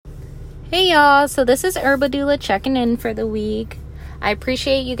Hey y'all, so this is Herbadula checking in for the week. I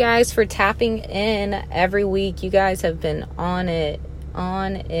appreciate you guys for tapping in every week. You guys have been on it,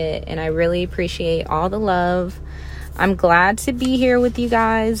 and I really appreciate all the love. I'm glad to be here with you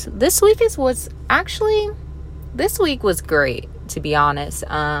guys. This week was great, to be honest.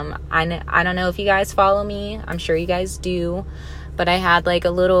 I don't know if you guys follow me. I'm sure you guys do. But I had like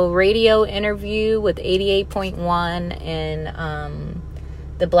a little radio interview with 88.1 and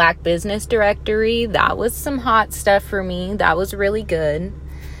the Black Business Directory. That was some hot stuff for me. That was really good.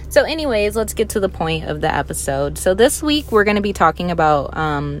 So anyways, let's get to the point of the episode. So this week we're going to be talking about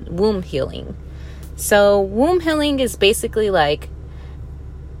womb healing. So womb healing is basically like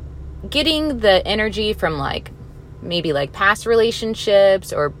getting the energy from maybe past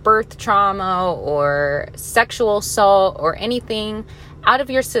relationships or birth trauma or sexual assault or anything out of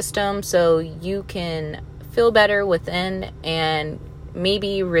your system so you can feel better within and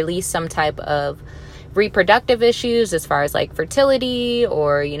maybe release some type of reproductive issues as far as fertility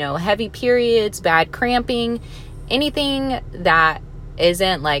or, heavy periods, bad cramping, anything that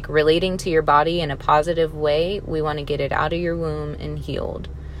isn't relating to your body in a positive way. We want to get it out of your womb and healed.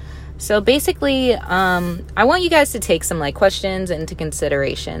 So basically, I want you guys to take some questions into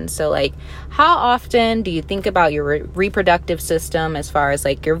consideration. So how often do you think about your reproductive system as far as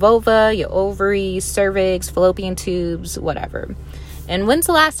your vulva, your ovaries, cervix, fallopian tubes, whatever? And when's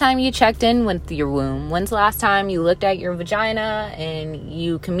the last time you checked in with your womb? When's the last time you looked at your vagina and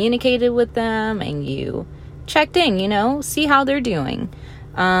you communicated with them and you checked in, see how they're doing?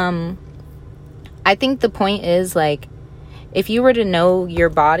 I think the point is if you were to know your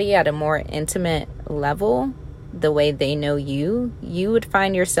body at a more intimate level, the way they know you, you would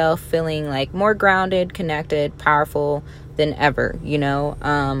find yourself feeling more grounded, connected, powerful than ever,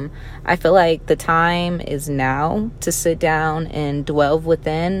 I feel like the time is now to sit down and dwell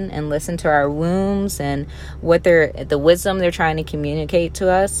within and listen to our wombs and what the wisdom they're trying to communicate to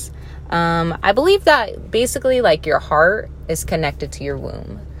us. I believe that basically your heart is connected to your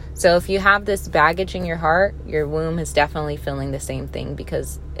womb. So if you have this baggage in your heart, your womb is definitely feeling the same thing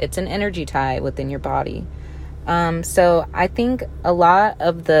because it's an energy tie within your body. So I think a lot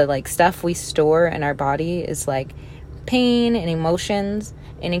of the stuff we store in our body is pain and emotions,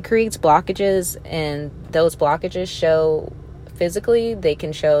 and it creates blockages, and those blockages show physically. They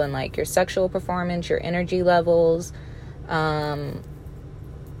can show in your sexual performance, your energy levels, mentally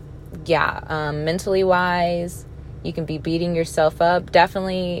wise. You can be beating yourself up.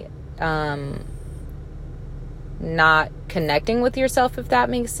 Definitely not connecting with yourself, if that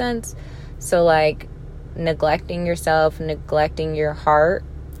makes sense. So neglecting yourself, neglecting your heart,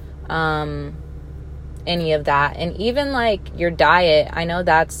 any of that. And even your diet, I know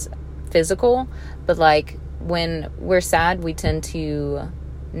that's physical, but when we're sad, we tend to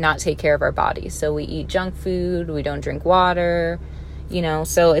not take care of our body. So we eat junk food, we don't drink water,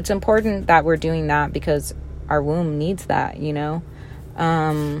 so it's important that we're doing that because our womb needs that,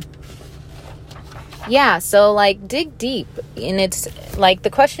 so dig deep. And it's the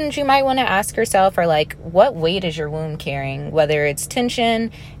questions you might want to ask yourself are what weight is your womb carrying? Whether it's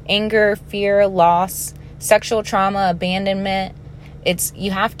tension, anger, fear, loss, sexual trauma, abandonment.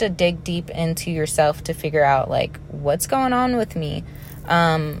 You have to dig deep into yourself to figure out what's going on with me.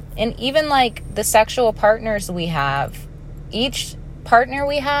 And even the sexual partners we have, each partner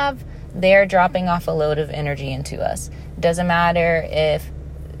we have, they're dropping off a load of energy into us. Doesn't matter if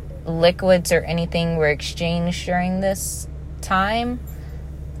liquids or anything were exchanged during this time,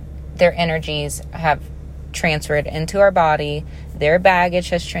 their energies have transferred into our body. Their baggage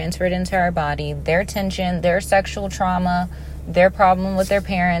has transferred into our body. Their tension, their sexual trauma, their problem with their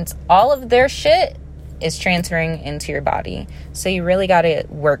parents, all of their shit is transferring into your body. So you really got to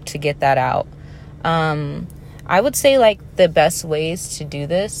work to get that out. I would say the best ways to do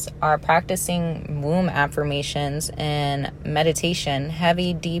this are practicing womb affirmations and meditation,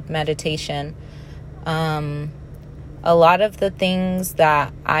 heavy, deep meditation. A lot of the things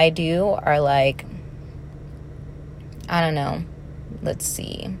that I do are I don't know, let's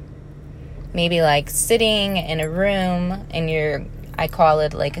see, maybe sitting in a room and I call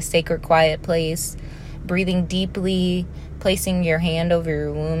it a sacred quiet place, breathing deeply, placing your hand over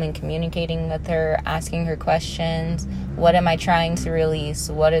your womb and communicating with her, asking her questions. What am I trying to release?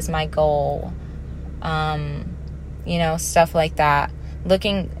 What is my goal? Stuff like that.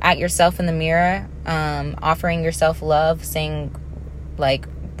 Looking at yourself in the mirror, offering yourself love, saying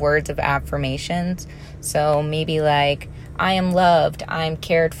words of affirmations. So maybe I am loved, I am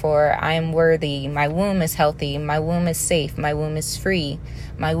cared for, I am worthy, my womb is healthy, my womb is safe, my womb is free,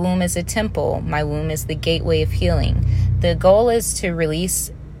 my womb is a temple, my womb is the gateway of healing. The goal is to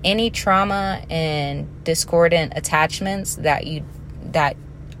release any trauma and discordant attachments that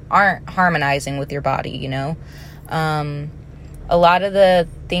aren't harmonizing with your body, you know. A lot of the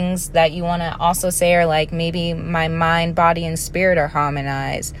things that you want to also say are like, maybe my mind, body, and spirit are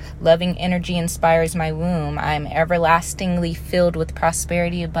harmonized. Loving energy inspires my womb. I am everlastingly filled with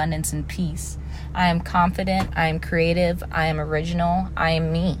prosperity, abundance, and peace. I am confident. I am creative. I am original. I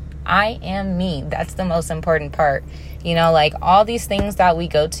am me. I am me. That's the most important part. You know, like all these things that we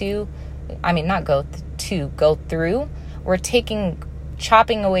go through, we're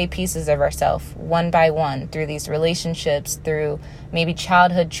chopping away pieces of ourselves one by one through these relationships, through maybe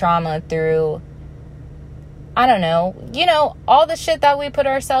childhood trauma, through, I don't know, you know, all the shit that we put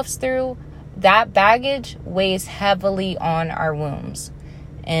ourselves through. That baggage weighs heavily on our wombs.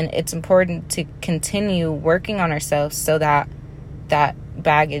 And it's important to continue working on ourselves so that that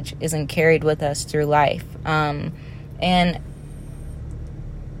baggage isn't carried with us through life. And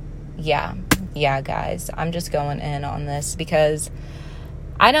yeah, guys, I'm just going in on this because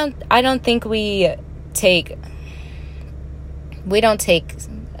I don't think we don't take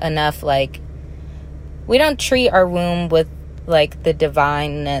enough, like, we don't treat our womb with like the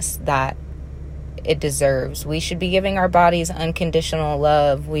divineness that it deserves. We should be giving our bodies unconditional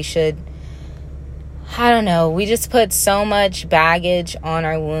love. We should, I don't know, we just put so much baggage on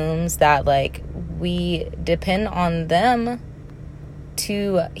our wombs that like we depend on them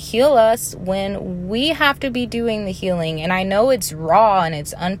to heal us when we have to be doing the healing. And I know it's raw and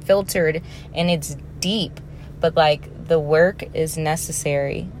it's unfiltered and it's deep, but like the work is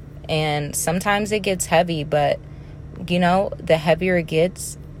necessary. And sometimes it gets heavy, but you know, the heavier it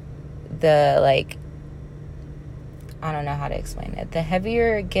gets, the like, I don't know how to explain it. The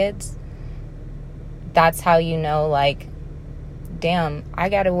heavier it gets, that's how you know, like, damn, I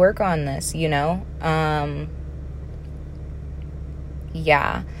got to work on this, you know?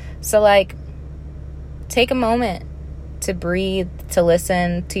 Yeah. So like, take a moment to breathe, to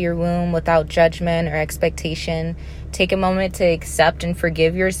listen to your womb without judgment or expectation. Take a moment to accept and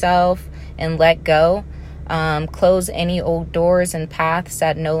forgive yourself and let go. Close any old doors and paths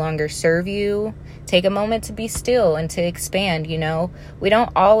that no longer serve you. Take a moment to be still and to expand, you know. We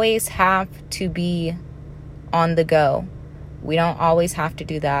don't always have to be on the go. We don't always have to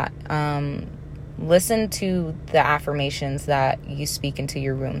do that. Listen to the affirmations that you speak into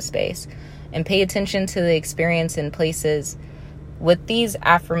your room space and pay attention to the experience in places with these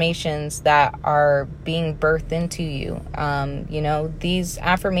affirmations that are being birthed into you. You know, these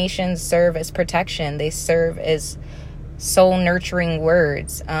affirmations serve as protection. They serve as soul nurturing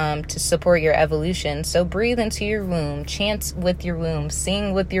words to support your evolution. So breathe into your womb, chant with your womb,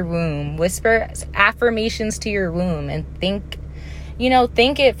 sing with your womb, whisper affirmations to your womb, and thank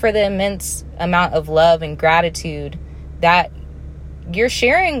it for the immense amount of love and gratitude that you're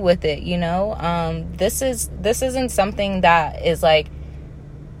sharing with it. You know, this isn't something that is like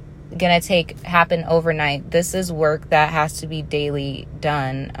gonna happen overnight. This is work that has to be daily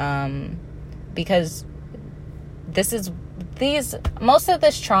done, because most of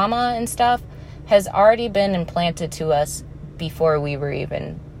this trauma and stuff has already been implanted to us before we were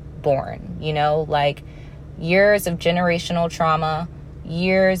even born. You know, like years of generational trauma,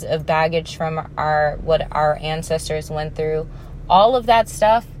 years of baggage from what our ancestors went through. All of that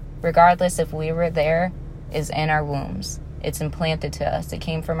stuff, regardless if we were there, is in our wombs. It's implanted to us. It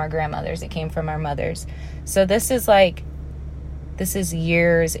came from our grandmothers. It came from our mothers. So this is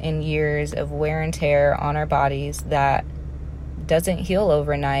years and years of wear and tear on our bodies that doesn't heal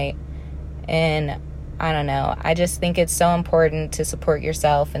overnight. And I don't know. I just think it's so important to support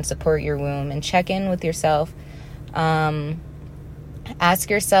yourself and support your womb and check in with yourself. Ask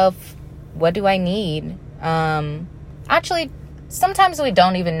yourself, what do I need? Actually, sometimes we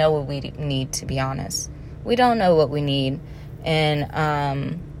don't even know what we need, to be honest. We don't know what we need. And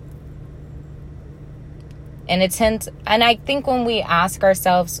I think when we ask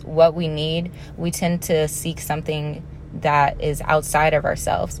ourselves what we need, we tend to seek something that is outside of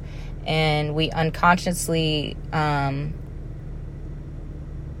ourselves. And we unconsciously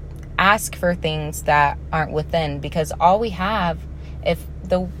ask for things that aren't within, because all we have, if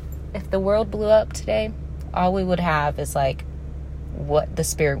the world blew up today, all we would have is like what the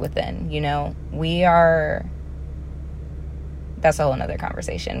spirit within, you know. That's a whole nother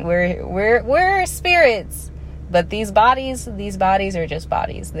conversation. We're spirits, but these bodies are just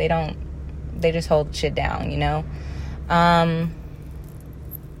bodies. They just hold shit down, you know.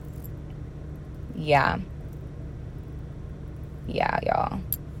 Yeah, y'all.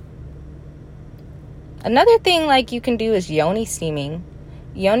 Another thing like you can do is yoni steaming.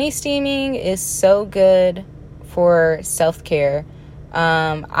 Yoni steaming is so good for self-care.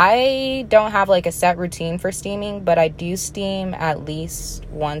 I don't have like a set routine for steaming, but I do steam at least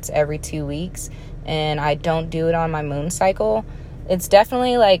once every 2 weeks, and I don't do it on my moon cycle. It's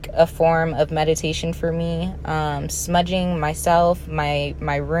definitely like a form of meditation for me. Smudging myself, my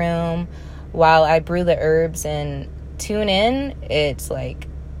room, while I brew the herbs and tune in, it's like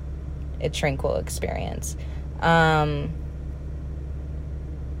a tranquil experience.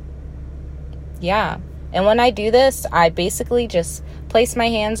 Yeah. And when I do this, I basically just place my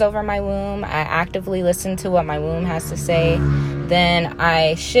hands over my womb. I actively listen to what my womb has to say. Then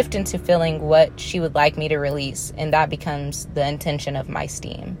I shift into feeling what she would like me to release. And that becomes the intention of my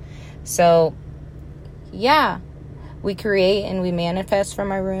steam. So, yeah. We create and we manifest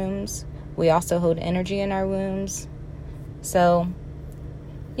from our wombs. We also hold energy in our wombs. So,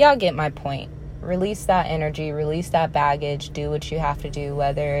 y'all get my point. Release that energy. Release that baggage. Do what you have to do.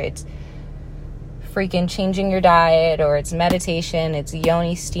 Whether it's freaking changing your diet, or it's meditation, it's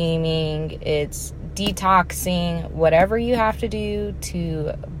yoni steaming, it's detoxing, whatever you have to do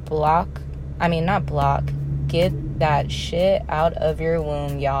to get that shit out of your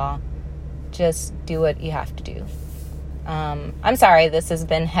womb, y'all. Just do what you have to do. I'm sorry this has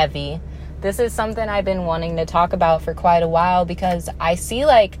been heavy. This is something I've been wanting to talk about for quite a while, because I see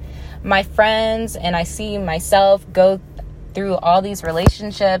like my friends and I see myself go through all these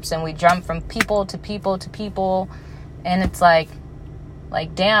relationships, and we jump from people to people to people, and it's like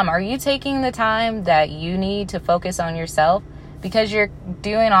damn, are you taking the time that you need to focus on yourself? Because you're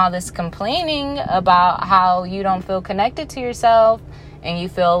doing all this complaining about how you don't feel connected to yourself, and you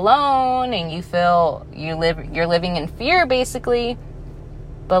feel alone, and you feel you're living in fear basically.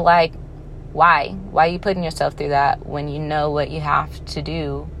 But like, why are you putting yourself through that when you know what you have to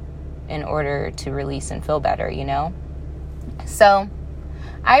do in order to release and feel better, you know? So,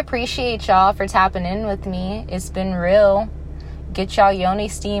 I appreciate y'all for tapping in with me. It's been real. Get y'all yoni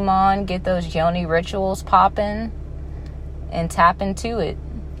steam on. Get those yoni rituals popping. And tap into it.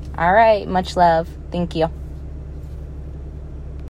 All right. Much love. Thank you.